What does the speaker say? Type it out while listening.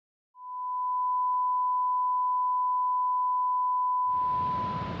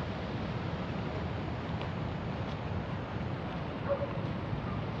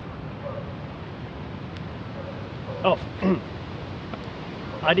Oh,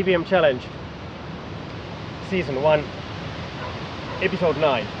 IDBM Challenge, Season 1, Episode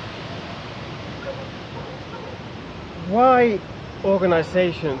 9. Why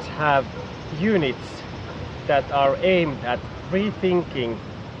organizations have units that are aimed at rethinking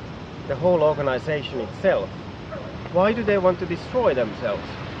the whole organization itself? Why do they want to destroy themselves?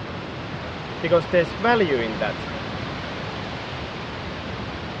 Because there's value in that.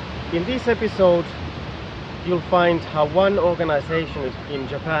 In this episode, you'll find how one organization in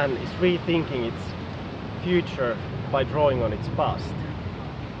Japan is rethinking its future by drawing on its past.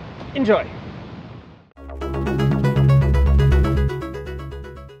 Enjoy!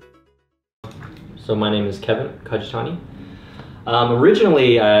 So my name is Kajitani.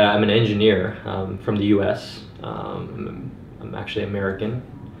 Originally, I'm an engineer from the US. I'm actually American.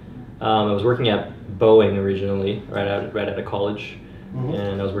 I was working at Boeing originally, right out of college.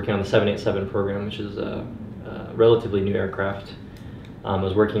 And I was working on the 787 program, which is a relatively new aircraft. I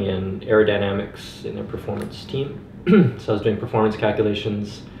was working in aerodynamics in a performance team. So I was doing performance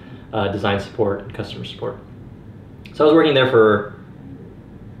calculations, design support, and customer support. So I was working there for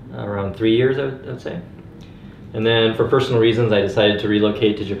around 3 years, I would say. And then for personal reasons, I decided to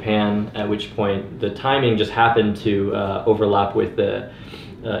relocate to Japan, at which point the timing just happened to overlap with the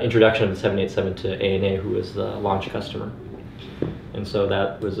introduction of the 787 to ANA, who was the launch customer. And so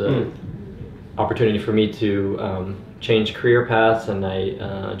that was an opportunity for me to change career paths, and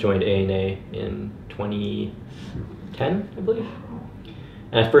I joined ANA in 2010, I believe.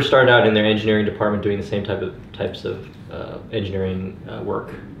 And I first started out in their engineering department doing the same types of engineering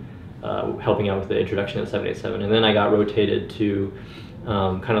work, helping out with the introduction of the 787. And then I got rotated to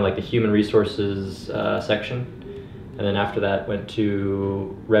kind of like the human resources section. And then after that went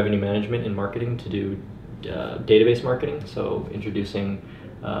to revenue management and marketing to do database marketing, so introducing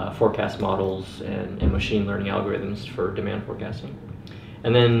forecast models and machine learning algorithms for demand forecasting.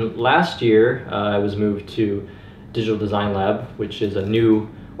 And then last year I was moved to Digital Design Lab, which is a new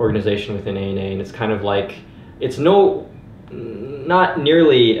organization within ANA, and it's kind of like, it's not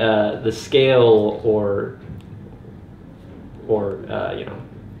nearly the scale or you know,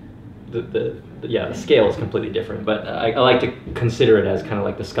 the scale is completely different, but I like to consider it as kind of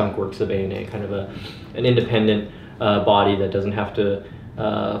like the skunk works of ANA, kind of an independent body that doesn't have to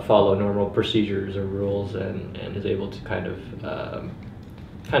follow normal procedures or rules, and is able to kind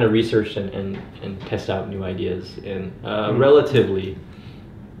of research and test out new ideas in a relatively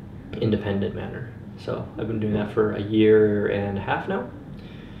independent manner. So I've been doing that for 1.5 years now.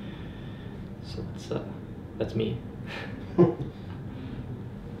 So that's me.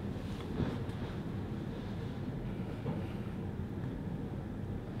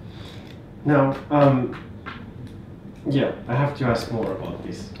 Now, yeah, I have to ask more about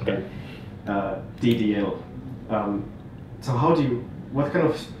this. Okay. DDL. So what kind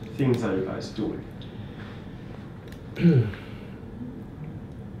of things are you guys doing?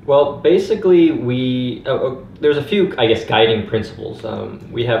 Well, basically there's a few, I guess, guiding principles.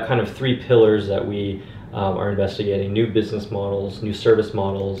 We have kind of 3 pillars that we are investigating: new business models, new service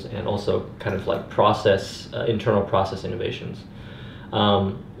models, and also kind of like internal process innovations.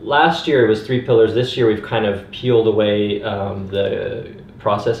 Last year it was 3 pillars. This year we've kind of peeled away the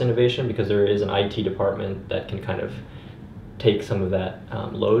process innovation, because there is an IT department that can kind of take some of that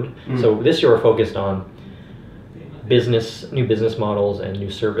load. So this year we're focused on new business models and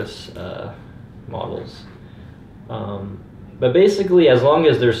new service models. But basically, as long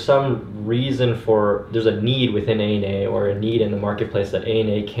as there's some reason there's a need within ANA or a need in the marketplace that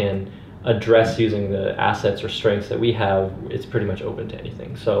ANA can address using the assets or strengths that we have, it's pretty much open to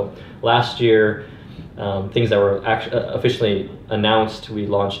anything. So last year, things that were actually officially announced, we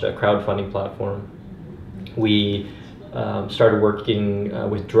launched a crowdfunding platform. We started working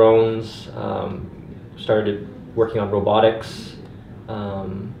with drones, started working on robotics.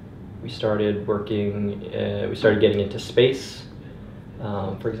 We started getting into space,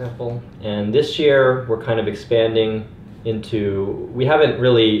 for example. And this year we're kind of expanding we haven't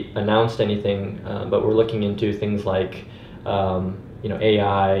really announced anything, but we're looking into things like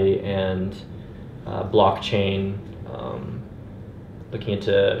AI and blockchain, looking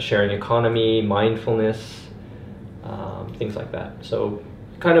into sharing economy, mindfulness, things like that. So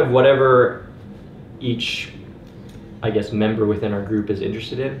kind of whatever each, I guess, member within our group is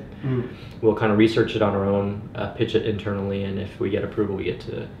interested in, we'll kind of research it on our own, pitch it internally, and if we get approval, we get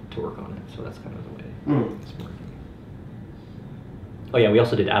to work on it. So that's kind of the way it's working. Oh yeah, we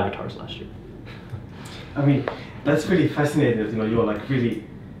also did avatars last year. I mean, that's really fascinating that, you're like really,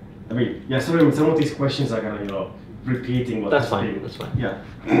 I mean, yeah, sorry, some of these questions are kind of, repeating what that's fine. Yeah.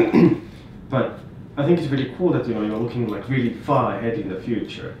 But I think it's really cool that you're looking like really far ahead in the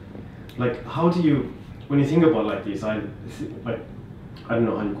future. Like, how do you, when you think about like these, I don't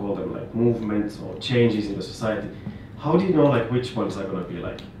know how you call them, like movements or changes in the society. How do you know like which ones are going to be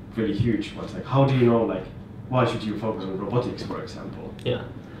like really huge ones? Like, how do you know like why should you focus on robotics, for example? Yeah.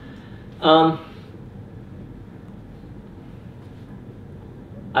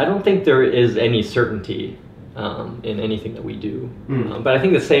 I don't think there is any certainty in anything that we do. But I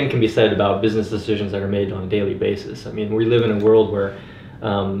think the same can be said about business decisions that are made on a daily basis. I mean, we live in a world where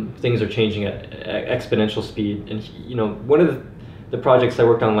things are changing at exponential speed. And one of the projects I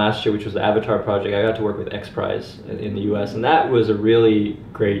worked on last year, which was the Avatar project, I got to work with X Prize in the US, and that was a really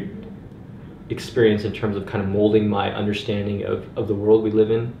great experience in terms of kind of molding my understanding of the world we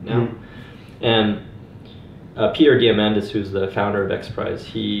live in now. And Peter Diamandis, who's the founder of X Prize,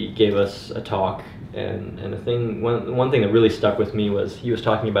 he gave us a talk, and one thing that really stuck with me was he was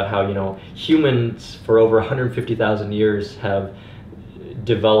talking about how humans for over 150,000 years have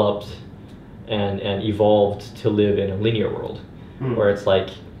developed and evolved to live in a linear world, where it's like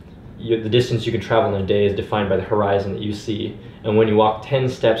the distance you can travel in a day is defined by the horizon that you see, and when you walk 10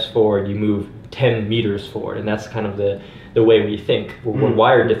 steps forward, you move 10 meters forward, and that's kind of the way we think. We're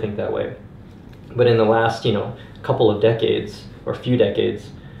wired to think that way. But in the last, couple of decades or few decades,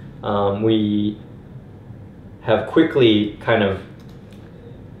 we have quickly kind of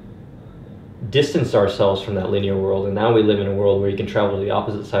distanced ourselves from that linear world, and now we live in a world where you can travel to the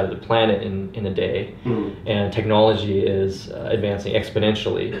opposite side of the planet in a day, and technology is advancing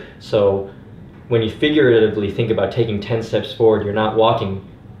exponentially. So when you figuratively think about taking 10 steps forward, you're not walking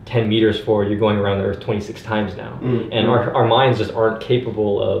 10 meters forward, you're going around the Earth 26 times now. And our minds just aren't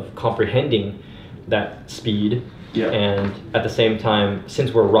capable of comprehending that speed. And at the same time,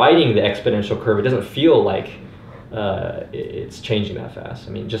 since we're riding the exponential curve, it doesn't feel like it's changing that fast.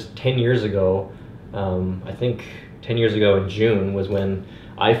 I mean, just 10 years ago, I think 10 years ago in June was when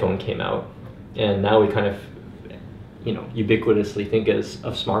iPhone came out, and now we kind of ubiquitously think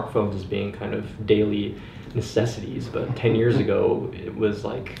of smartphones as being kind of daily necessities, but 10 years ago it was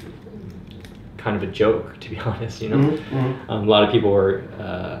like kind of a joke, to be honest. A lot of people were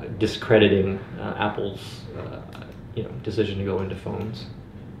discrediting Apple's decision to go into phones,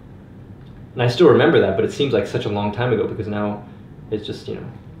 and I still remember that, but it seems like such a long time ago because now it's just it's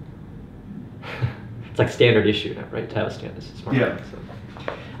like standard issue now, right, to have a standard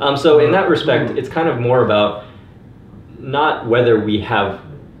smartphone. So in that respect, it's kind of more about not whether we have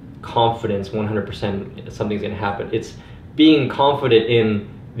confidence 100% something's going to happen. It's being confident in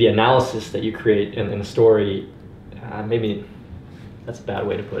the analysis that you create in the story. Maybe that's a bad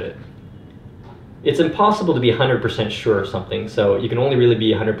way to put it. It's impossible to be 100% sure of something, so you can only really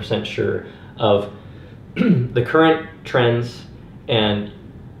be 100% sure of the current trends, and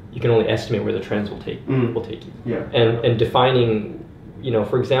you can only estimate where the trends will take you. And defining,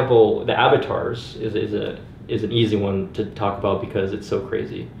 for example, the avatars is an easy one to talk about because it's so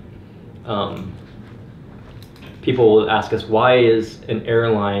crazy. People will ask us, why is an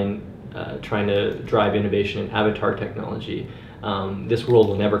airline trying to drive innovation in avatar technology? This world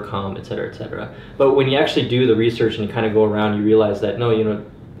will never come, et cetera, et cetera. But when you actually do the research and you kind of go around, you realize that no,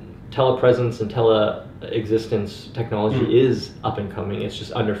 telepresence and teleexistence technology is up and coming. It's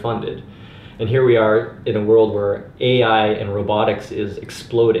just underfunded. And here we are in a world where AI and robotics is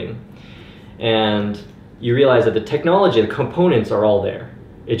exploding. And you realize that the technology, the components are all there.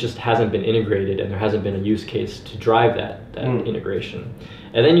 It just hasn't been integrated, and there hasn't been a use case to drive that integration.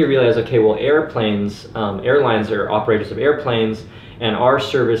 And then you realize, okay, well, airplanes, airlines are operators of airplanes, and our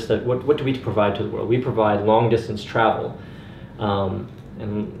service, what do we provide to the world? We provide long distance travel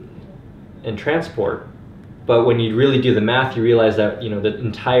and transport. But when you really do the math, you realize that the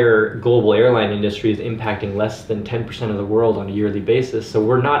entire global airline industry is impacting less than 10% of the world on a yearly basis. So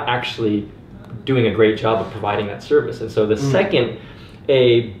we're not actually doing a great job of providing that service. And so the second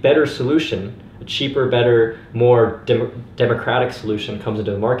a better solution, a cheaper, better, more democratic solution comes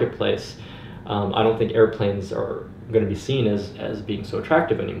into the marketplace, I don't think airplanes are going to be seen as being so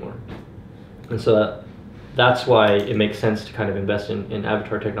attractive anymore. And so that's why it makes sense to kind of invest in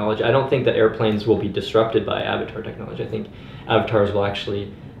avatar technology. I don't think that airplanes will be disrupted by avatar technology. I think avatars will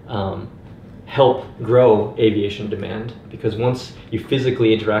actually help grow aviation demand, because once you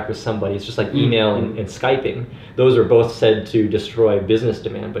physically interact with somebody, it's just like email and Skyping. Those are both said to destroy business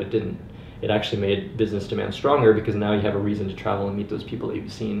demand, but it didn't. It actually made business demand stronger, because now you have a reason to travel and meet those people that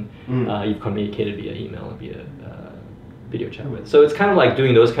you've seen, you've communicated via email and via video chat with. So it's kind of like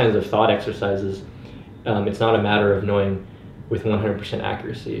doing those kinds of thought exercises. It's not a matter of knowing with 100%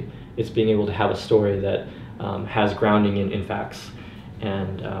 accuracy. It's being able to have a story that has grounding in facts,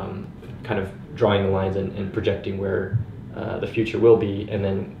 and kind of drawing the lines and projecting where the future will be, and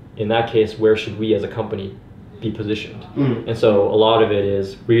then in that case, where should we as a company be positioned? And so a lot of it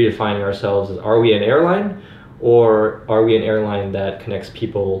is redefining ourselves as, are we an airline, or are we an airline that connects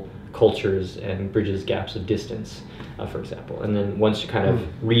people, cultures, and bridges gaps of distance, for example? And then once you kind of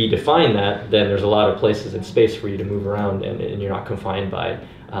redefine that, then there's a lot of places and space for you to move around, and you're not confined by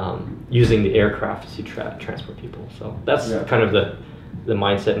using the aircraft to transport people. So that's kind of the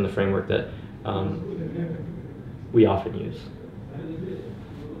mindset and the framework that we often use.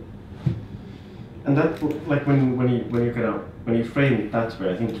 And that, like, when you frame it that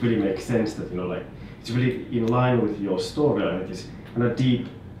way, I think it really makes sense that, you know, like, it's really in line with your story, and it is kind of deep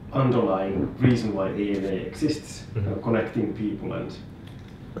underlying reason why ANA exists, kind of connecting people. And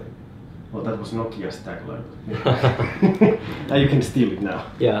well, that was Nokia's tagline. Now you can steal it now.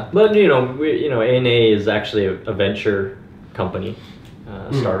 Yeah, but ANA is actually a venture company,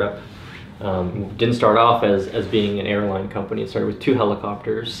 startup. Didn't start off as being an airline company. It started with 2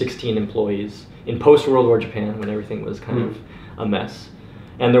 helicopters, 16 employees in post-World War Japan, when everything was kind of a mess.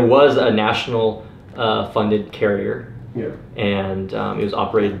 And there was a national funded carrier, and it was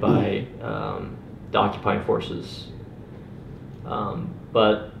operated by the occupying forces.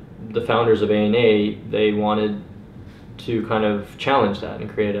 But the founders of ANA, they wanted to kind of challenge that and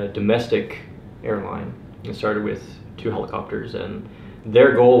create a domestic airline. It started with 2 helicopters, and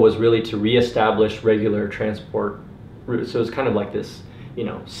their goal was really to reestablish regular transport routes. So it was kind of like this,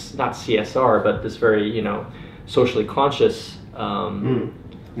 not CSR, but this very, socially conscious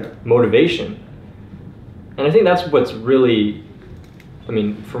motivation. And I think that's what's really,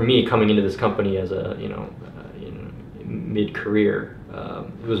 for me, coming into this company as a, mid-career,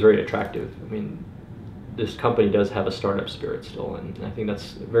 it was very attractive. This company does have a startup spirit still, and I think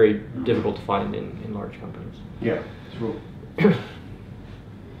that's very difficult to find in large companies. Yeah, true.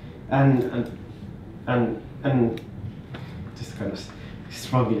 and just kind of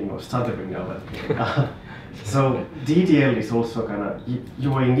struggling or stuttering now, but so DDL is also kind of,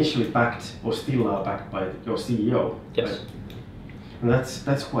 you were initially backed, or still are backed by your CEO. Yes. Right? And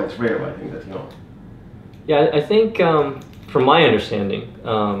that's quite rare, I think, that, Yeah, I think from my understanding,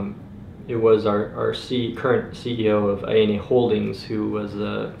 it was our current CEO of ANA Holdings who was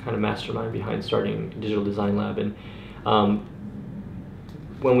the kind of mastermind behind starting Digital Design Lab. And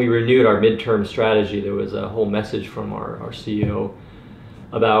when we renewed our midterm strategy, there was a whole message from our CEO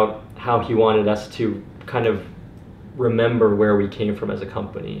about how he wanted us to kind of remember where we came from as a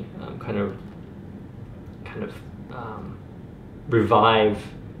company, kind of revive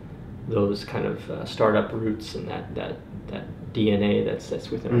those kind of startup roots and that DNA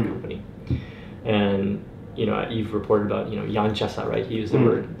that's within our company. And you've reported about Yanchasa, right? He used the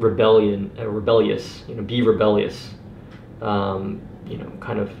word rebellious. Be rebellious.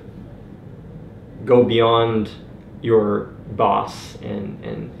 Kind of go beyond your boss and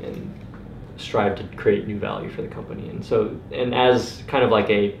strive to create new value for the company. And so, and as kind of like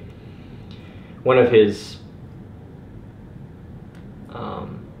one of his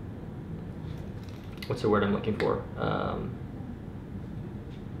what's the word I'm looking for? I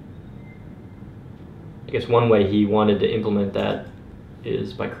guess one way he wanted to implement that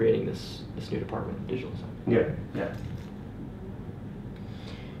is by creating this new department, digital design. Yeah.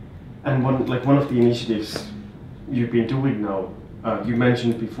 And one of the initiatives you've been doing now, you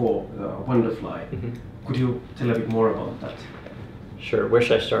mentioned before, Wonderfly. Could you tell a bit more about that? Sure. Where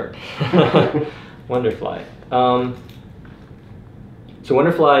should I start? Wonderfly. So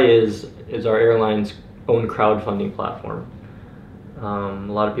Wonderfly is our airline's own crowdfunding platform. A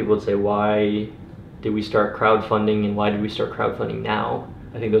lot of people would say, why did we start crowdfunding, and why did we start crowdfunding now?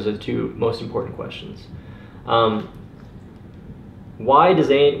 I think those are the 2 most important questions. Why did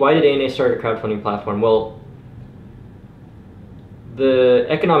ANA start a crowdfunding platform? Well, the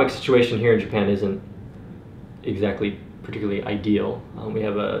economic situation here in Japan isn't exactly particularly ideal. We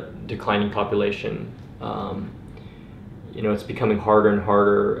have a declining population. It's becoming harder and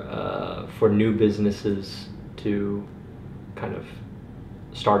harder for new businesses to kind of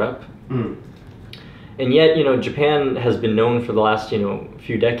start up. And yet, Japan has been known for the last,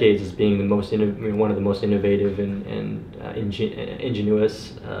 few decades as being the most one of the most innovative and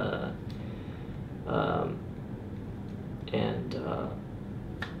ingenious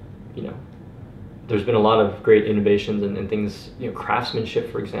there's been a lot of great innovations and things,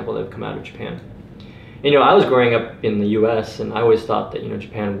 craftsmanship, for example, that have come out of Japan. I was growing up in the U.S. and I always thought that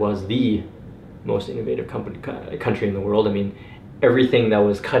Japan was the most innovative country in the world. Everything that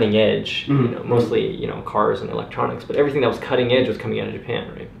was cutting edge, mostly cars and electronics, but everything that was cutting edge was coming out of Japan,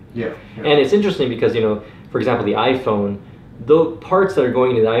 right? Yeah. And it's interesting because for example, the iPhone, the parts that are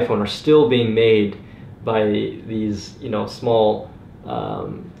going into the iPhone are still being made by these, you know, small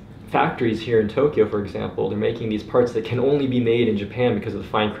factories here in Tokyo, for example. They're making these parts that can only be made in Japan because of the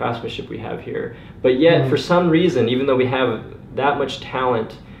fine craftsmanship we have here. But yet, for some reason, even though we have that much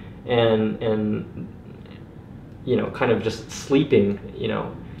talent and you know, kind of just sleeping, you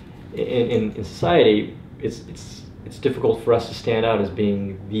know, in society, it's difficult for us to stand out as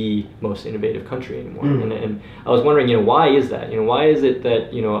being the most innovative country anymore. And I was wondering, you know, why is that? You know, why is it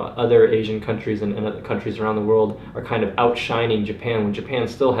that, you know, other Asian countries and other countries around the world are kind of outshining Japan when Japan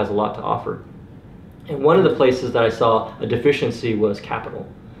still has a lot to offer? And one of the places that I saw a deficiency was capital.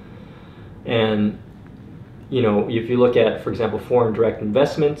 And, you know, if you look at, for example, foreign direct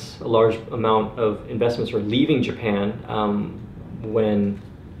investments, a large amount of investments are leaving Japan when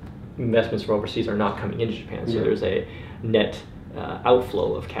investments from overseas are not coming into Japan. So there's a net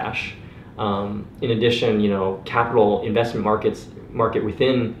outflow of cash. In addition, you know, capital investment market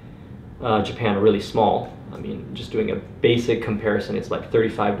within Japan are really small. I mean, just doing a basic comparison, it's like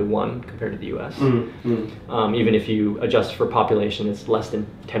 35-1 compared to the US. Even if you adjust for population, it's less than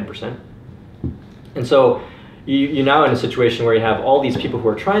 10%. And so you're now in a situation where you have all these people who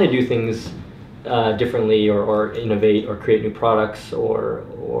are trying to do things differently, or innovate, or create new products, or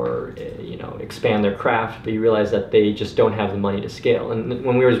you know, expand their craft, but you realize that they just don't have the money to scale. And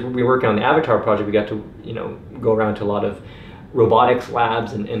when we were working on the Avatar project, we got to, you know, go around to a lot of robotics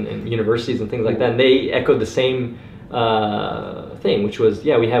labs and universities and things like that, and they echoed the same thing, which was,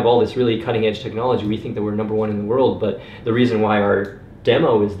 yeah, we have all this really cutting edge technology, we think that we're number one in the world, but the reason why our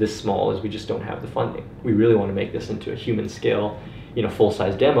demo is this small is we just don't have the funding. We really want to make this into a human scale, you know,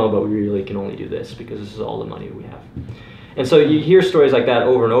 full-size demo, but we really can only do this because this is all the money we have. And so you hear stories like that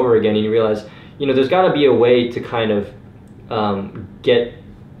over and over again, and you realize, you know, there's got to be a way to kind of get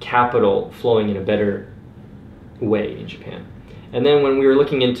capital flowing in a better way in Japan. And then when we were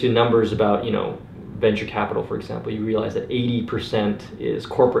looking into numbers about, you know, venture capital, for example, you realize that 80% is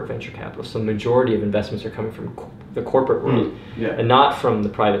corporate venture capital. So the majority of investments are coming from the corporate world, and not from the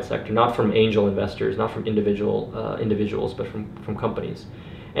private sector, not from angel investors, not from individuals, but from companies.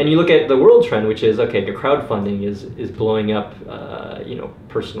 And you look at the world trend, which is, okay, the crowdfunding is blowing up, you know,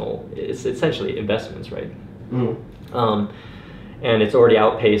 it's essentially investments, right? And it's already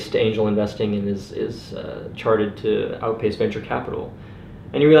outpaced angel investing and is charted to outpace venture capital.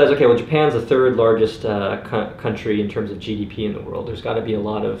 And you realize, okay, well, Japan's the third largest country in terms of GDP in the world. There's got to be a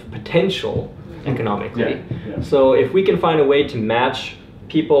lot of potential economically. So if we can find a way to match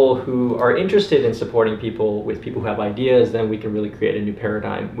people who are interested in supporting people with people who have ideas, then we can really create a new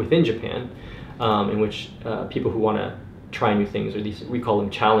paradigm within Japan, in which people who want to try new things, or these, we call them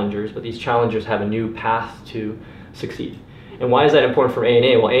challengers, but these challengers have a new path to succeed. And why is that important for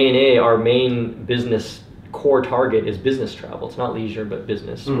ANA? Well, ANA, our main business core target is business travel. It's not leisure, but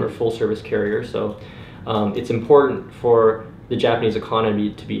business. We're a full service carrier, so it's important for the Japanese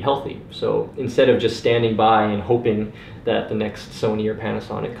economy to be healthy. So instead of just standing by and hoping that the next Sony or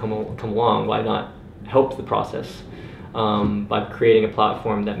Panasonic come along, why not help the process by creating a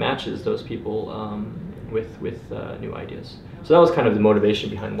platform that matches those people with new ideas. So that was kind of the motivation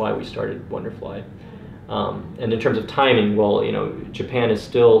behind why we started Wonderfly. And in terms of timing, well, you know, Japan is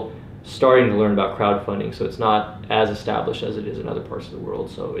still starting to learn about crowdfunding, so it's not as established as it is in other parts of the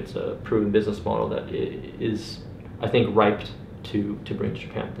world. So it's a proven business model that is, I think, ripe to bring to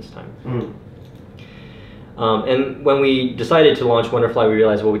Japan at this time. And when we decided to launch Wonderfly, we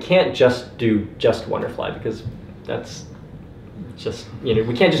realized, well, we can't just do Wonderfly, because that's just, you know,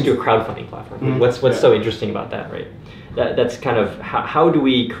 we can't just do a crowdfunding platform. What's so interesting about that, right? That's kind of how do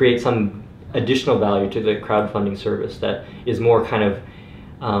we create some additional value to the crowdfunding service that is more kind of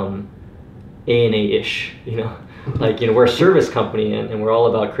ANA-ish, you know, like, you know, we're a service company, and we're all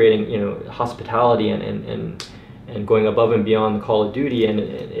about creating, you know, hospitality and going above and beyond the call of duty, and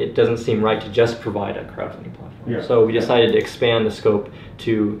it doesn't seem right to just provide a crowdfunding platform. So we decided to expand the scope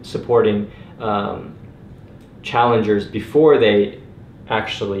to supporting challengers before they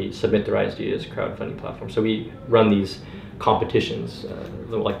actually submit their ideas as a crowdfunding platform. So we run these competitions,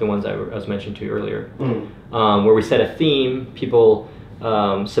 like the ones I was mentioning to you earlier, where we set a theme, people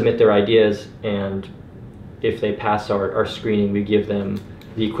submit their ideas, and if they pass our screening, we give them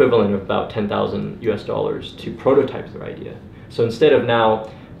the equivalent of about $10,000 US to prototype their idea. So instead of now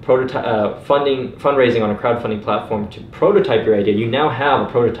fundraising on a crowdfunding platform to prototype your idea, you now have a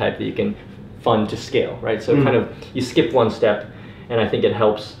prototype that you can fund to scale, right? So kind of you skip one step, and I think it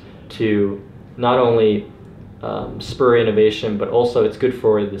helps to not only spur innovation, but also it's good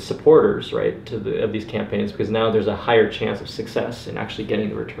for the supporters, right, of these campaigns, because now there's a higher chance of success in actually getting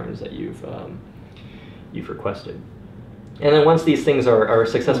the returns that you've requested. And then once these things are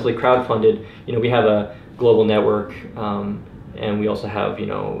successfully crowdfunded, we have a global network, and we also have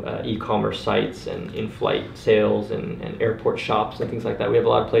e-commerce sites and in-flight sales and airport shops and things like that. We have a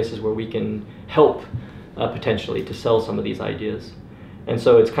lot of places where we can help potentially to sell some of these ideas. And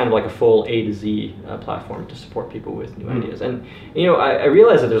so it's kind of like a full A to Z platform to support people with new ideas. And I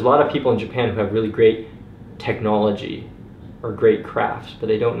realize that there's a lot of people in Japan who have really great technology or great crafts, but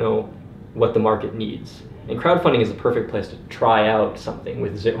they don't know what the market needs. And crowdfunding is a perfect place to try out something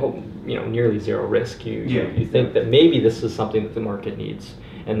with nearly zero risk. You think that maybe this is something that the market needs,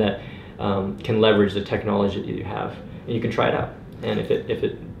 and that can leverage the technology that you have, and you can try it out. And if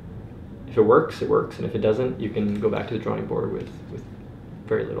it works, it works, and if it doesn't, you can go back to the drawing board with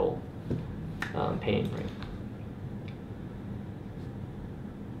very little pain, right?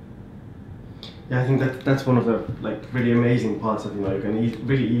 Yeah, I think that's one of the really amazing parts of you can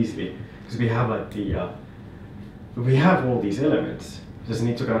really easily, because we have we have all these elements, just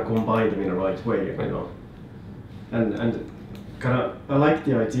need to kind of combine them in the right way, and kind of I like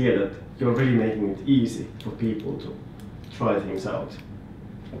the idea that you're really making it easy for people to try things out.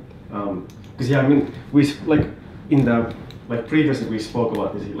 Because we in the previously we spoke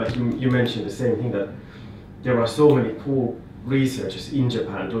about this, you mentioned the same thing, that there are so many cool researchers in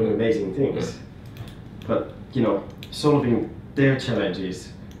Japan doing amazing things, but solving their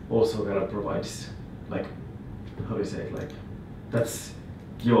challenges also kind of provides how do you say it, that's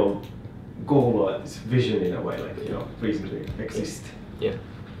your goal or this vision in a way, reason to exist. Yeah,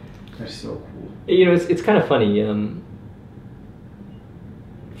 that's so cool. It's kind of funny.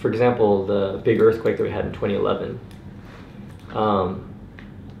 For example, the big earthquake that we had in 2011.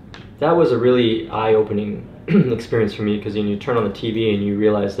 That was a really eye-opening experience for me, because you turn on the TV and you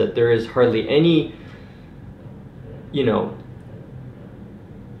realize that there is hardly any,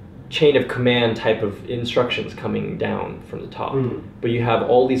 chain of command type of instructions coming down from the top, but you have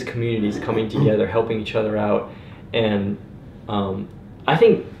all these communities coming together, helping each other out, and I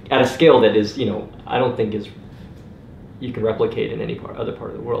think at a scale that is, I don't think you can replicate in any other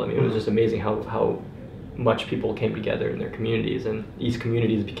part of the world. I mean, it was just amazing how much people came together in their communities, and these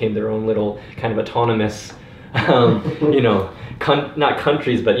communities became their own little kind of autonomous, not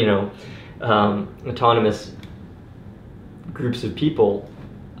countries, but autonomous groups of people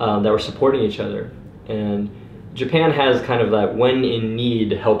that were supporting each other. And Japan has kind of that when in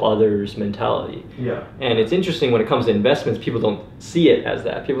need, help others mentality. Yeah. And it's interesting when it comes to investments, people don't see it as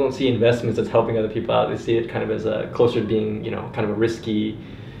that. People don't see investments as helping other people out. They see it kind of as closer to being, kind of a risky,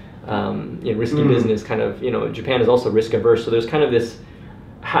 business kind of, Japan is also risk averse. So there's kind of this,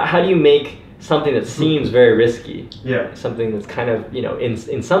 how do you make something that seems very risky? Yeah. Something that's kind of,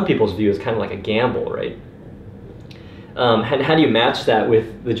 in some people's view is kind of like a gamble, right? And how do you match that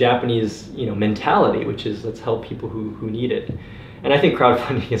with the Japanese, mentality, which is let's help people who need it? And I think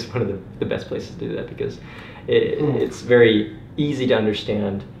crowdfunding is one of the best places to do that, because it's very easy to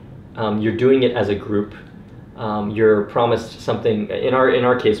understand. You're doing it as a group. You're promised something. In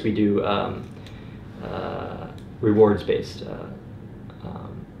our case, we do rewards-based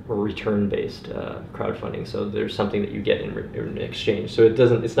or return-based crowdfunding. So there's something that you get in exchange. So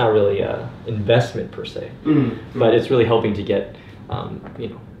it's not really an investment per se, but it's really helping to get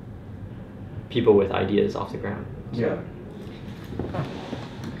people with ideas off the ground. So. Yeah.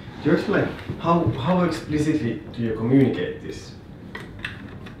 Do you explain how explicitly do you communicate this?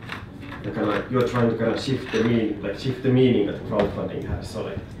 You're trying to kind of shift the meaning that crowdfunding has. So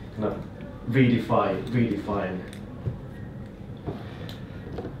kind of redefine.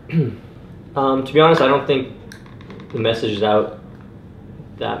 To be honest, I don't think the message is out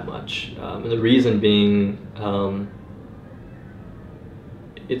that much. And the reason being,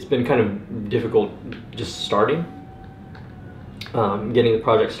 it's been kind of difficult just starting, getting the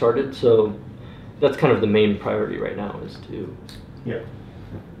project started. So that's kind of the main priority right now, is to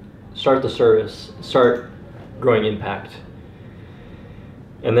start the service, start growing impact,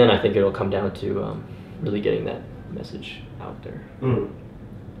 and then I think it'll come down to really getting that message out there.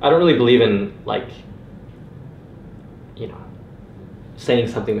 I don't really believe in saying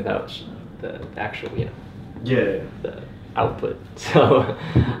something without the actual, the output. So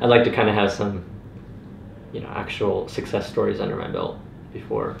I like to kind of have some, actual success stories under my belt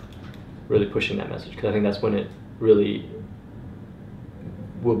before really pushing that message, because I think that's when it really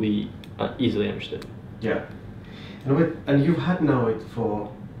will be easily understood. Yeah. And you've had now it for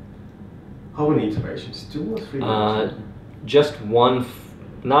how many iterations? 2 or 3? Just one.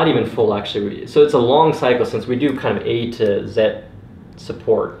 Not even full, actually. So it's a long cycle, since we do kind of A to Z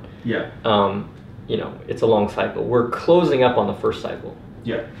support. Yeah. It's a long cycle. We're closing up on the first cycle.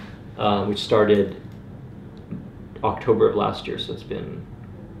 Yeah. Which started October of last year, so it's been,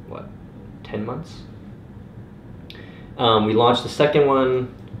 what, 10 months? We launched the second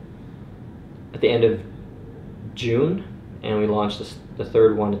one at the end of June, and we launched the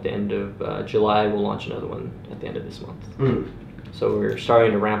third one at the end of July. We'll launch another one at the end of this month. So we're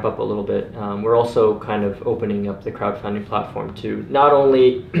starting to ramp up a little bit. We're also kind of opening up the crowdfunding platform to not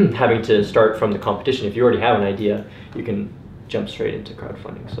only having to start from the competition. If you already have an idea, you can jump straight into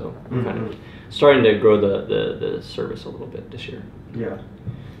crowdfunding. So we're kind of starting to grow the service a little bit this year. Yeah.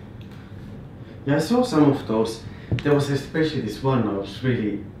 Yeah, I saw some of those. There was especially this one I was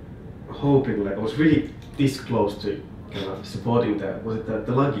really hoping, like I was really this close to supporting the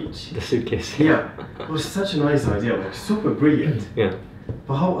luggage. The suitcase. Yeah, it was such a nice idea, like super brilliant. Yeah.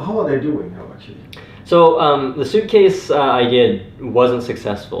 But how are they doing now actually? So the suitcase idea wasn't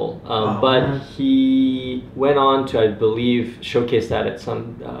successful, but he went on to, I believe, showcase that at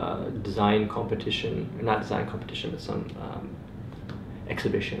some design competition, or not design competition, but some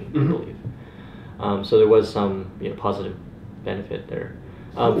exhibition, I believe. So there was some positive benefit there.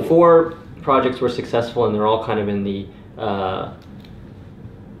 4 projects were successful, and they're all kind of in the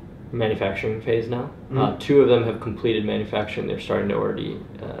manufacturing phase now. 2 of them have completed manufacturing. They're starting to already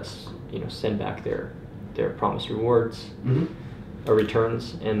send back their promised rewards or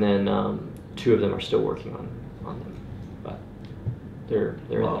returns, and then 2 of them are still working on them, but they're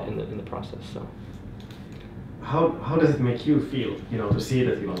in the process. So how does it make you feel, to see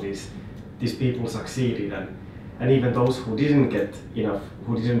that these people succeeded, and even those who didn't get enough,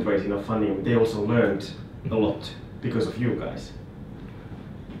 who didn't raise enough funding, they also learned a lot because of you guys.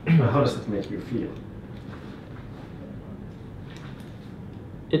 How does that make you feel?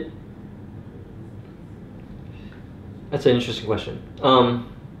 That's an interesting question.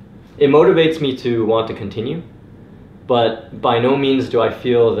 It motivates me to want to continue, but by no means do I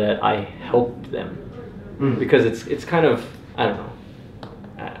feel that I helped them, because it's kind of, I don't know.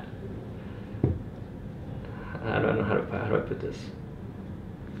 I don't know how do I put this.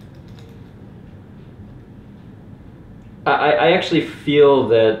 I actually feel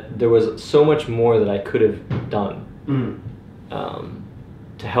that there was so much more that I could have done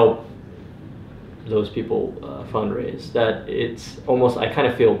to help those people fundraise, that it's almost, I kind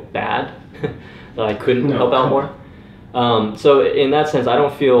of feel bad that I couldn't help out more. So in that sense, I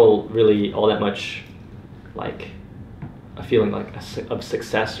don't feel really all that much like a feeling like of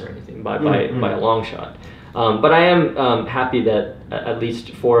success or anything by a long shot. But I am happy that at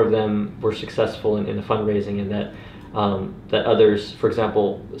least 4 of them were successful in the fundraising, and that that others, for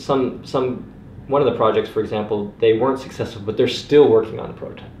example, one of the projects, for example, they weren't successful, but they're still working on the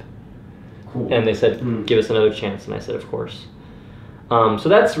prototype. Cool. And they said, give us another chance, and I said, of course. So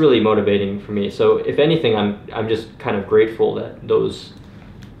that's really motivating for me. So if anything, I'm just kind of grateful that those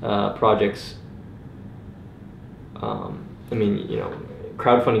projects. I mean,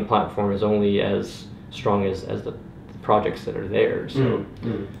 crowdfunding platform is only as strong as the projects that are there. So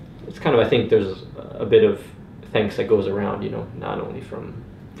it's kind of, I think there's a bit of thanks that goes around, not only from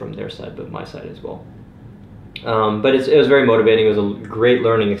their side, but my side as well. But it was very motivating. It was a great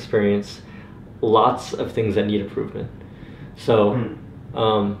learning experience. Lots of things that need improvement. So,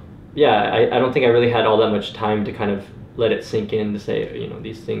 yeah, I don't think I really had all that much time to kind of let it sink in, to say,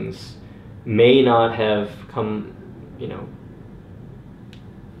 these things may not have come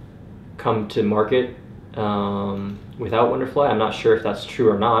to market without Wonderfly. I'm not sure if that's true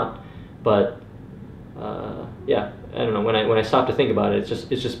or not, but yeah, I don't know. When I stop to think about it,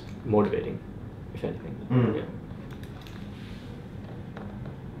 it's just motivating, if anything. Yeah.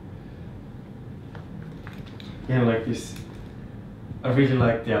 Yeah, like this. I really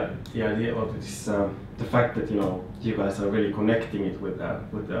like the idea of this, the fact that you guys are really connecting it with the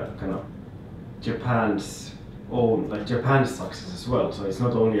kind of Japan's own, like Japan's success as well. So it's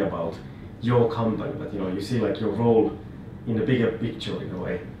not only about your company, but you see like your role in the bigger picture in a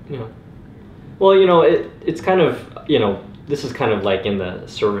way. Yeah. Well, it's kind of, this is kind of like in the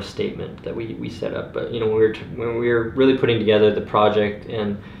service statement that we set up. But when we were really putting together the project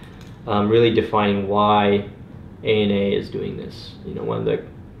and really defining why ANA is doing this, one of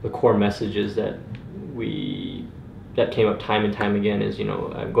the core messages that came up time and time again is,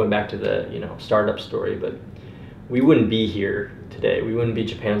 I'm going back to the startup story, but we wouldn't be here today. We wouldn't be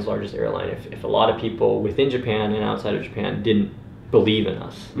Japan's largest airline if a lot of people within Japan and outside of Japan didn't believe in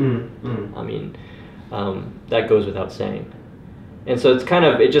us. I mean, that goes without saying. And so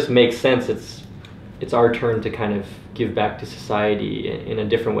it just makes sense. It's our turn to kind of give back to society in a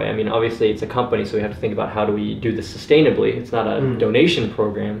different way. I mean, obviously it's a company, so we have to think about how do we do this sustainably. It's not a donation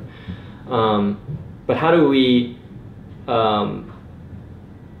program, but how do we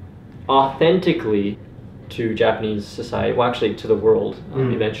authentically to Japanese society, well actually to the world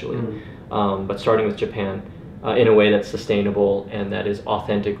eventually, but starting with Japan in a way that's sustainable and that is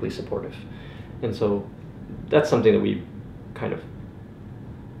authentically supportive. And so that's something that we've kind of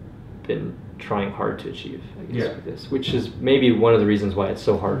been trying hard to achieve, I guess, with this, which is maybe one of the reasons why it's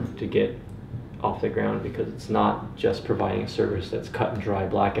so hard to get off the ground, because it's not just providing a service that's cut and dry,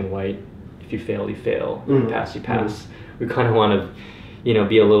 black and white. If you fail, you fail. You pass, you pass. We kind of want to, you know,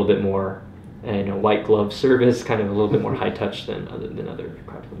 be a little bit more, you know, white glove service, kind of a little bit more high touch than other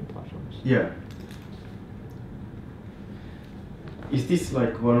crowdfunding platforms. Yeah. Is this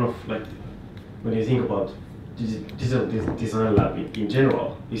like one of, like, when you think about digital design lab in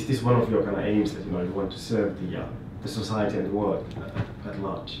general, is this one of your kind of aims that, you know, you want to serve the society and the world at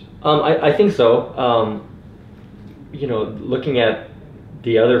large? I think so. You know, looking at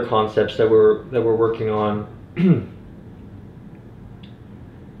the other concepts that we're working on,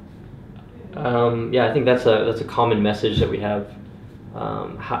 yeah, I think that's a common message that we have.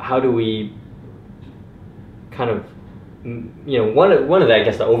 How do we kind of, you know, one of the, I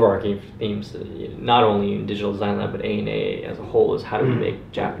guess, the overarching themes, not only in Digital Design Lab but ANA as a whole, is how do we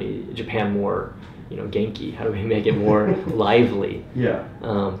make Japan more, you know, Genki? How do we make it more lively? Yeah.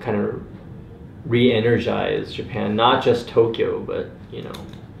 Kind of re-energize Japan, not just Tokyo, but, you know,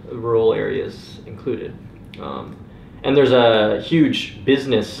 rural areas included. And there's a huge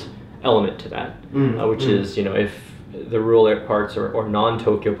business element to that, which is, you know, if the rural parts or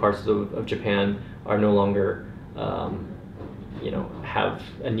non-Tokyo parts of Japan are no longer, you know, have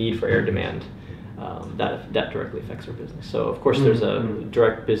a need for air demand, that directly affects our business. So of course there's a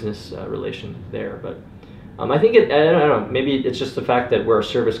direct business relation there, but I think I don't know, maybe it's just the fact that we're a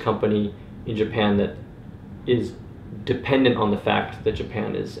service company in Japan that is dependent on the fact that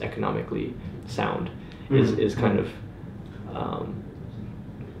Japan is economically sound, is kind of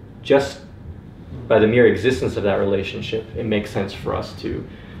just by the mere existence of that relationship, it makes sense for us to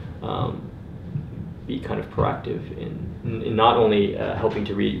be kind of proactive in not only helping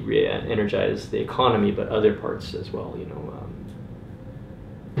to re-energize the economy, but other parts as well. You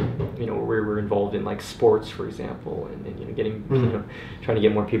know, we're involved in like sports, for example, and you know, getting you know, trying to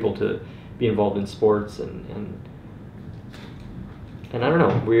get more people to be involved in sports, and I don't know,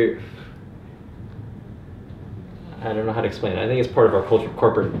 I don't know how to explain it. I think it's part of our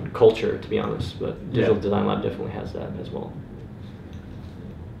corporate culture, to be honest, but Digital Design Lab definitely has that as well.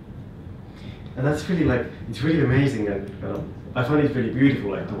 And that's really, like, it's really amazing, and I find it really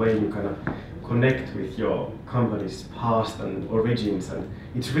beautiful, like the way you kind of connect with your company's past and origins, and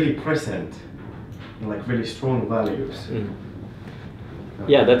it's really present in like really strong values.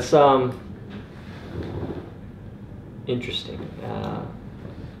 Yeah, that's interesting.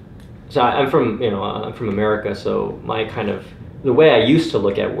 So I'm from America, so my kind of, the way I used to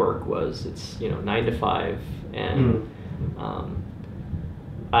look at work was it's, you know, 9 to 5, and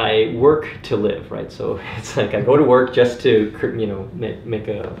I work to live, right? So it's like I go to work just to, you know, make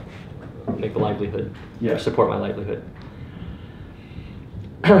a livelihood, support my livelihood.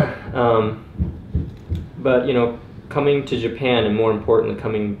 But you know, coming to Japan, and more importantly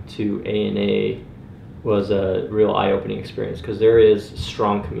coming to ANA, was a real eye-opening experience, because there is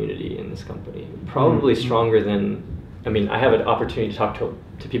strong community in this company, probably stronger than, I mean, I have an opportunity to talk to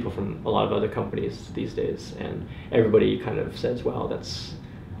people from a lot of other companies these days, and everybody kind of says, wow, that's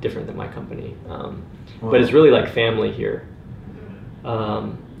different than my company. But it's really like family here.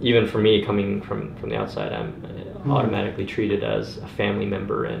 Even for me, coming from the outside, I'm automatically treated as a family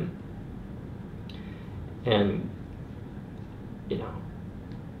member, and you know,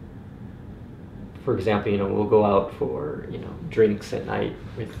 for example, you know, we'll go out for, you know, drinks at night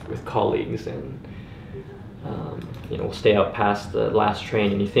with colleagues, and you know, we'll stay out past the last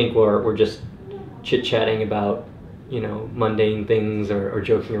train, and you think we're just chit-chatting about, you know, mundane things or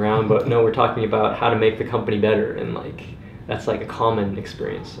joking around, but no, we're talking about how to make the company better, and like that's like a common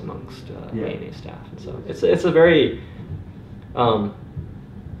experience amongst ANA staff. And so it's a very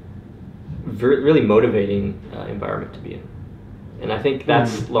really motivating environment to be in, and I think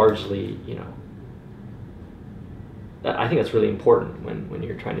that's largely, you know, I think that's really important when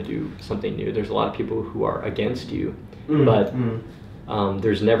you're trying to do something new. There's a lot of people who are against you, but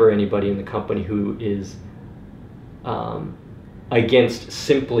there's never anybody in the company who is against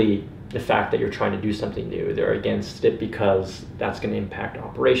simply the fact that you're trying to do something new. They're against it because that's going to impact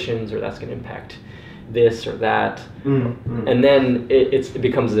operations, or that's going to impact this or that. And then it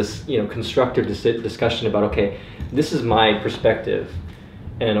becomes this, you know, constructive discussion about, okay, this is my perspective,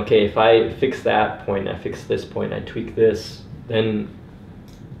 and okay, if I fix that point, I fix this point, I tweak this, then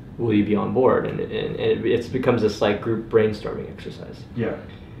will you be on board? And it becomes this like group brainstorming exercise. Yeah.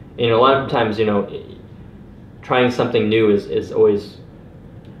 And a lot of times, you know, trying something new is always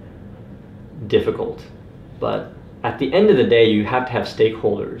difficult, but at the end of the day, you have to have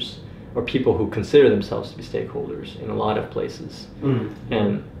stakeholders or people who consider themselves to be stakeholders in a lot of places.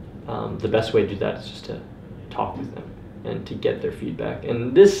 And the best way to do that is just to talk with them and to get their feedback.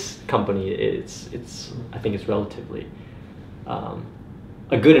 And this company, it's I think it's relatively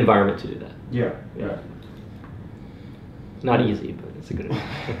a good environment to do that. Yeah, yeah. Not easy, but it's a good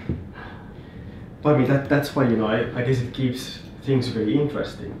environment. But I mean, that's why, you know, I guess it keeps things really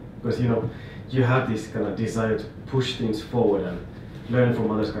interesting, because, you know, you have this kind of desire to push things forward and learn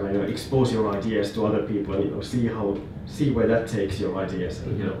from others, kind of, you know, expose your ideas to other people, and, you know, see where that takes your ideas,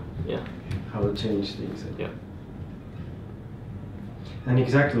 and, you know, how to change things. And, and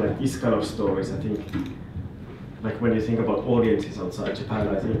exactly like these kind of stories, I think, like when you think about audiences outside Japan,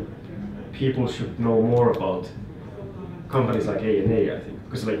 I think people should know more about companies like A&A, I think,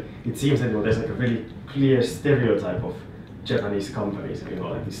 because like it seems that, you know, there's like a really clear stereotype of Japanese companies, you know,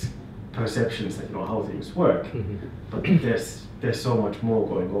 like these perceptions that, you know, how things work, but there's so much more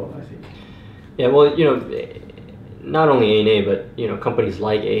going on, I think. Yeah, well, you know, not only A&A, but, you know, companies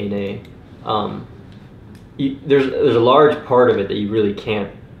like A&A, there's a large part of it that you really can't,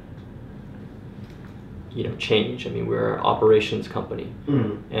 you know, change. I mean, we're an operations company,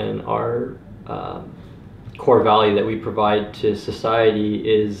 and our core value that we provide to society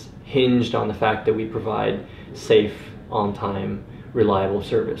is hinged on the fact that we provide safe, on-time, reliable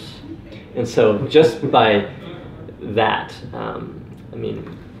service. And so just by that, I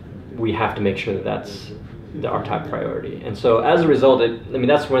mean, we have to make sure that that's our top priority. And so as a result, I mean,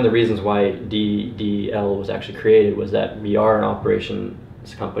 that's one of the reasons why DDL was actually created, was that we are an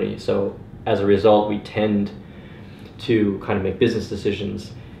operations company. So as a result, we tend to kind of make business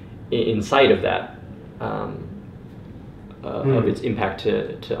decisions in sight of that, of its impact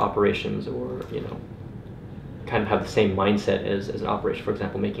to operations, or, you know, kind of have the same mindset as an operation. For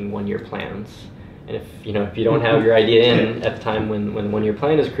example, making one-year plans. And if you don't have your idea in at the time when the one-year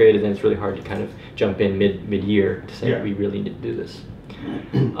plan is created, then it's really hard to kind of jump in mid-year to say we really need to do this.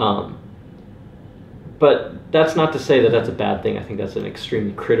 But that's not to say that that's a bad thing. I think that's an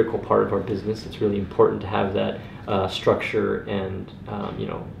extremely critical part of our business. It's really important to have that structure and you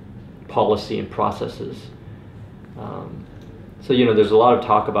know, policy and processes. So, you know, there's a lot of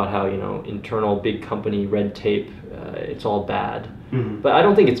talk about how, you know, internal big company red tape, it's all bad. But I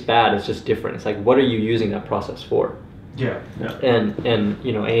don't think it's bad. It's just different. It's like, what are you using that process for? Yeah. And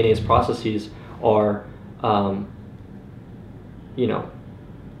you know, A&A's processes are, you know,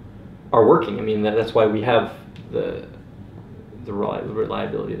 are working. I mean, that's why we have the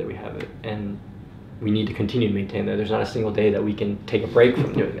reliability that we have it, and we need to continue to maintain that. There's not a single day that we can take a break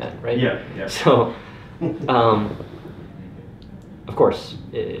from doing that, right? Yeah. So, of course,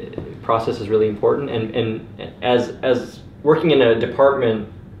 process is really important, and as working in a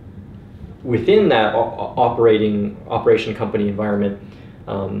department within that operation company environment,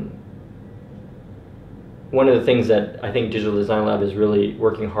 one of the things that I think Digital Design Lab is really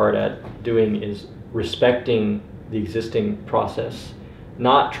working hard at doing is respecting the existing process,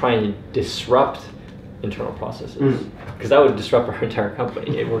 not trying to disrupt internal processes, because that would disrupt our entire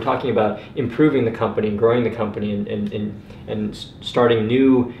company. We're talking about improving the company and growing the company and starting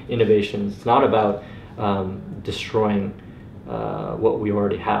new innovations. It's not about destroying what we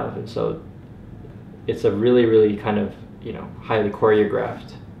already have. And so it's a really, really kind of, you know, highly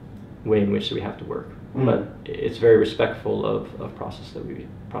choreographed way in which we have to work. But it's very respectful of processes that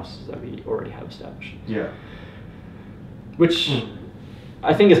we already have established. Yeah. Which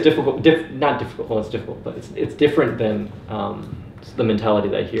I think is difficult. Not difficult. Well, it's difficult, but it's different than the mentality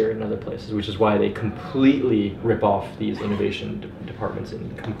that I hear in other places, which is why they completely rip off these innovation departments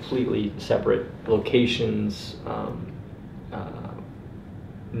in completely separate locations,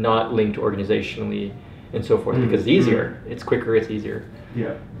 not linked organizationally, and so forth. Because it's easier. It's quicker. It's easier.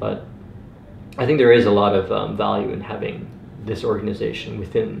 Yeah. But I think there is a lot of value in having this organization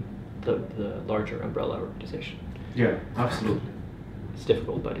within the larger umbrella organization. Yeah, absolutely. It's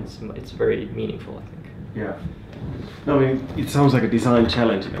difficult, but it's very meaningful, I think. Yeah. No, I mean, it sounds like a design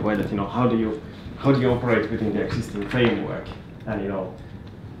challenge in a way that, you know, how do you operate within the existing framework, and, you know,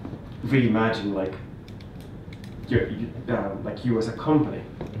 reimagine like you as a company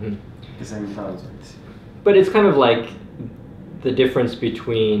at the same time. So but it's kind of like the difference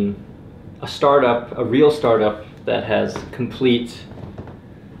between a real startup that has complete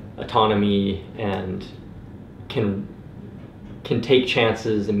autonomy and can take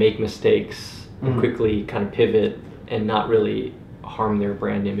chances and make mistakes and quickly kind of pivot and not really harm their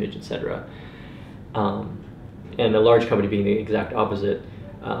brand image, etc. And a large company being the exact opposite.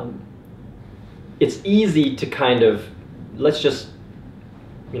 it's easy to kind of, let's just,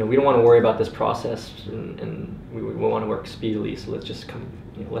 we don't want to worry about this process, and we want to work speedily, so let's just come,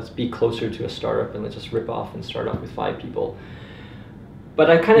 let's be closer to a startup, and let's just rip off and start off with 5 people. But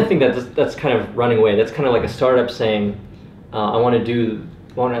I kind of think that that's kind of running away. That's kind of like a startup saying, I want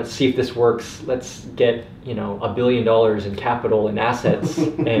to see if this works. Let's get $1 billion in capital and assets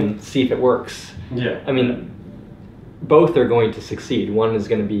and see if it works. Yeah. I mean, both are going to succeed. One is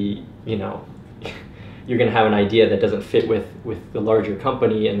going to be, you're going to have an idea that doesn't fit with the larger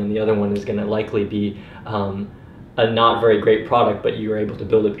company, and then the other one is going to likely be a not very great product, but you were able to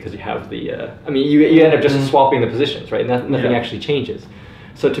build it because you have the. You end up just swapping the positions, right? Nothing actually changes.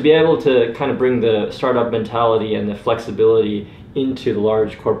 So to be able to kind of bring the startup mentality and the flexibility into the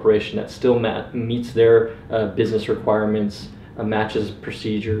large corporation that still meets their business requirements, matches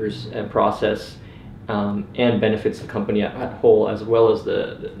procedures and process, and benefits the company at whole, as well as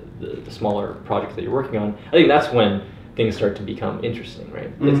the smaller project that you're working on. I think that's when things start to become interesting,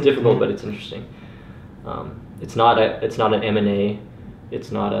 right? It's difficult, but it's interesting. It's not an M&A,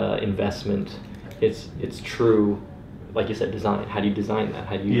 it's not an investment. It's true, like you said, design. How do you design that?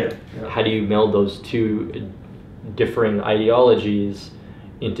 How do you meld those two differing ideologies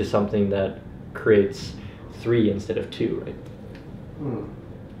into something that creates 3 instead of 2, right?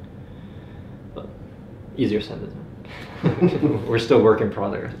 But easier said than done. We're still work in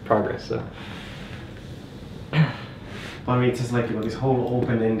progress. So. I mean, it's just like this whole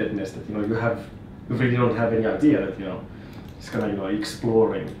open-endedness that you really don't have any idea that it's kind of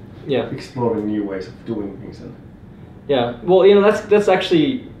exploring new ways of doing things. And yeah, well, that's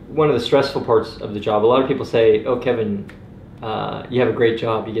actually one of the stressful parts of the job. A lot of people say, "Oh, Kevin, you have a great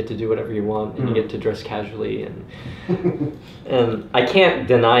job. You get to do whatever you want, and you get to dress casually." And I can't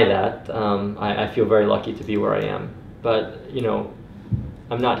deny that. I feel very lucky to be where I am. But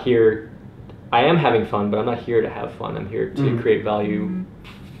I'm not here. I am having fun, but I'm not here to have fun. I'm here to create value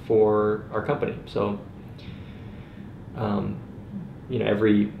for our company. So,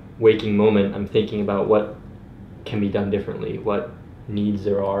 every waking moment, I'm thinking about what can be done differently, what needs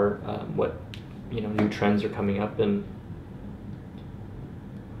there are, what new trends are coming up, and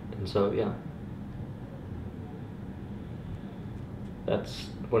so that's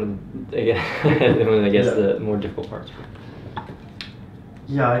one of the more difficult parts.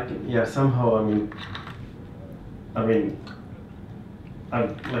 Somehow I'm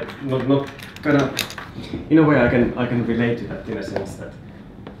like not kind of, in a way I can relate to that, in a sense that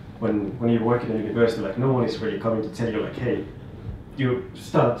when you work in a university, like no one is really coming to tell you like, hey, you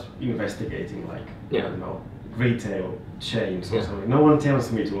start investigating retail chains or something. No one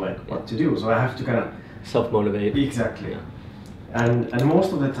tells me to what to do, so I have to kind of self-motivate. Exactly. Yeah. And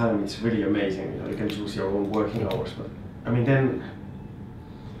most of the time it's really amazing. You can choose your own working hours, but then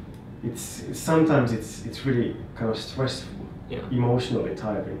it's sometimes it's really kind of stressful, emotionally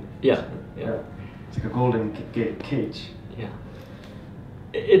tiring. Yeah. It's like a golden cage. Yeah.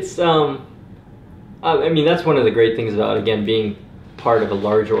 It's that's one of the great things about, again, being part of a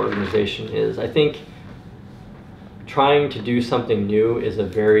larger organization is, I think, trying to do something new is a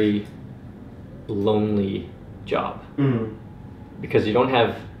very lonely job. Because you don't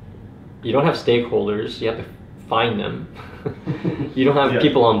have stakeholders, you have to find them. You don't have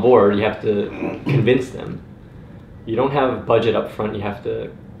people on board, you have to convince them. You don't have budget up front, you have to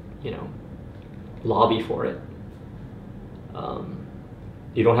lobby for it.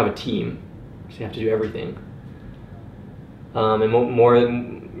 You don't have a team, so you have to do everything. And more,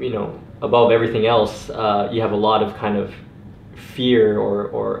 above everything else, you have a lot of kind of fear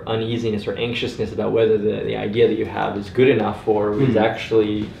or uneasiness or anxiousness about whether the idea that you have is good enough or is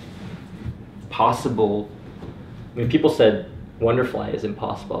actually possible. People said Wonderfly is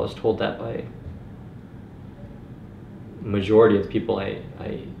impossible. I was told that by majority of the people I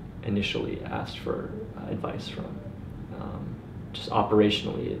initially asked for advice from. Just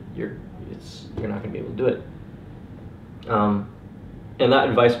operationally, you're not going to be able to do it. And that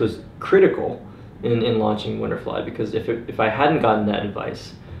advice was critical in launching Wonderfly, because if I hadn't gotten that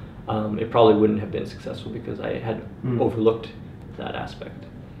advice, it probably wouldn't have been successful, because I had overlooked that aspect.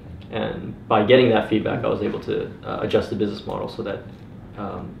 And by getting that feedback, I was able to adjust the business model so that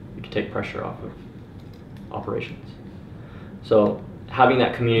we could take pressure off of operations. So having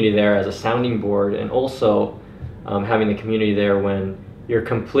that community there as a sounding board, and also having the community there when you're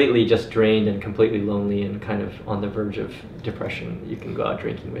completely just drained and completely lonely and kind of on the verge of depression, you can go out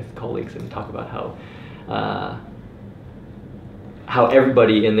drinking with colleagues and talk about how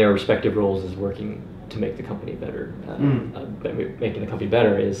everybody in their respective roles is working to make the company better. Making the company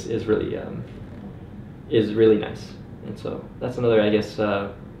better is really nice. And so that's another, I guess,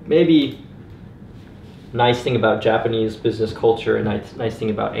 maybe nice thing about Japanese business culture, and nice thing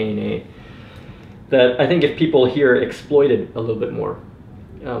about ANA, that I think if people here exploited a little bit more,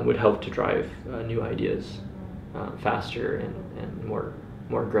 would help to drive new ideas faster and more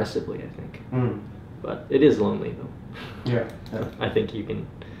aggressively, I think. But it is lonely, though. Yeah. I think you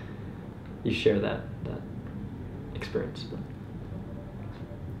share that experience. But.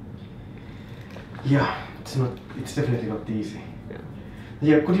 Yeah, it's definitely not easy.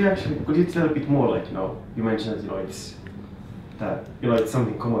 Yeah, could you tell a bit more, like, you mentioned that, it's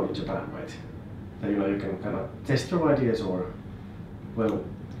something common in Japan, right? That, you can kind of test your ideas, or, well,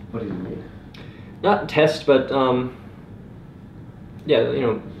 what do you mean? Not test, but,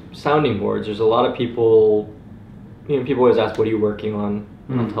 sounding boards. There's a lot of people, people always ask, what are you working on?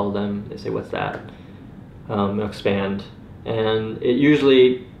 I'll tell them, they say, what's that? They'll expand. And it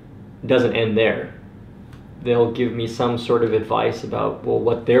usually doesn't end there. They'll give me some sort of advice about, well,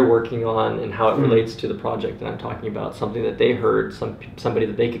 what they're working on and how it relates to the project that I'm talking about, something that they heard, somebody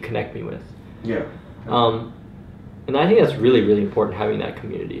that they could connect me with. Yeah. And I think that's really, really important, having that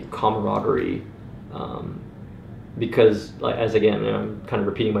community, camaraderie, because, as again, I'm kind of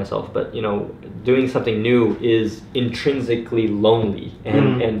repeating myself, but doing something new is intrinsically lonely,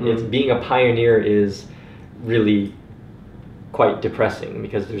 and it's being a pioneer is really quite depressing,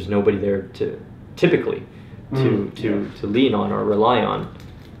 because there's nobody there to typically to lean on or rely on.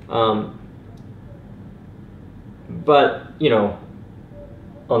 But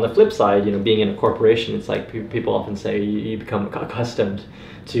on the flip side, being in a corporation, it's like people often say you become accustomed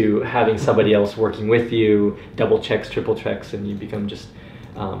to having somebody else working with you, double checks, triple checks, and you become just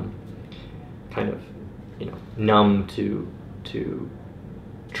kind of numb to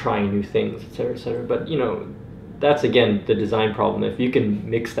trying new things, et cetera. But that's again the design problem. If you can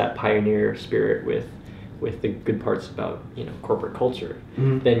mix that pioneer spirit with the good parts about corporate culture,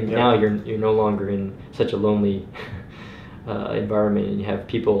 then now you're no longer in such a lonely environment, and you have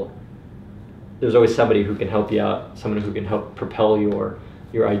people. There's always somebody who can help you out, someone who can help propel your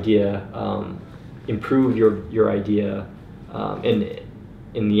idea, improve your idea, and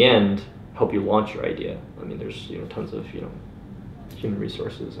in the end help you launch your idea. I mean, there's tons of human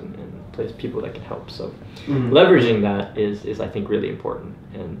resources and people that can help. So leveraging that is I think really important.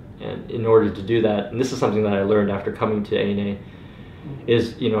 And in order to do that, and this is something that I learned after coming to ANA,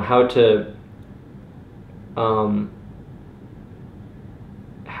 is how to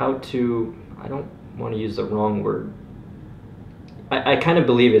I don't want to use the wrong word. I kind of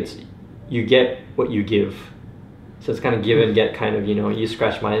believe it's you get what you give. So it's kind of give and get, kind of, you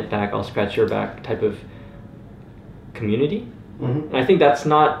scratch my back, I'll scratch your back type of community. And I think that's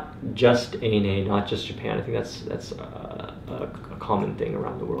not just ANA, not just Japan. I think that's a common thing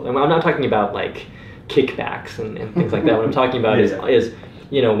around the world. And I'm not talking about like kickbacks and things like that. What I'm talking about is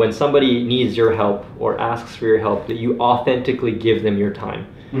when somebody needs your help or asks for your help, that you authentically give them your time.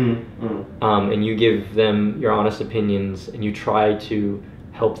 And you give them your honest opinions, and you try to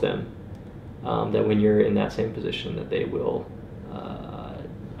help them, that when you're in that same position, that they will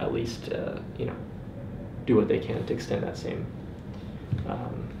at least do what they can to extend that same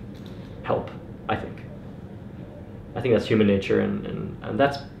help. I think that's human nature, and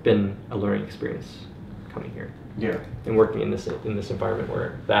that's been a learning experience coming here. Yeah. And working in this environment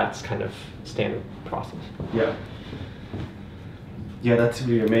where that's kind of standard process. Yeah. Yeah, that's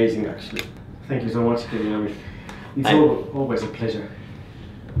really amazing, actually. Thank you so much, Kevin. It's always a pleasure.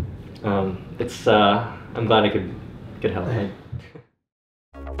 I'm glad I could help.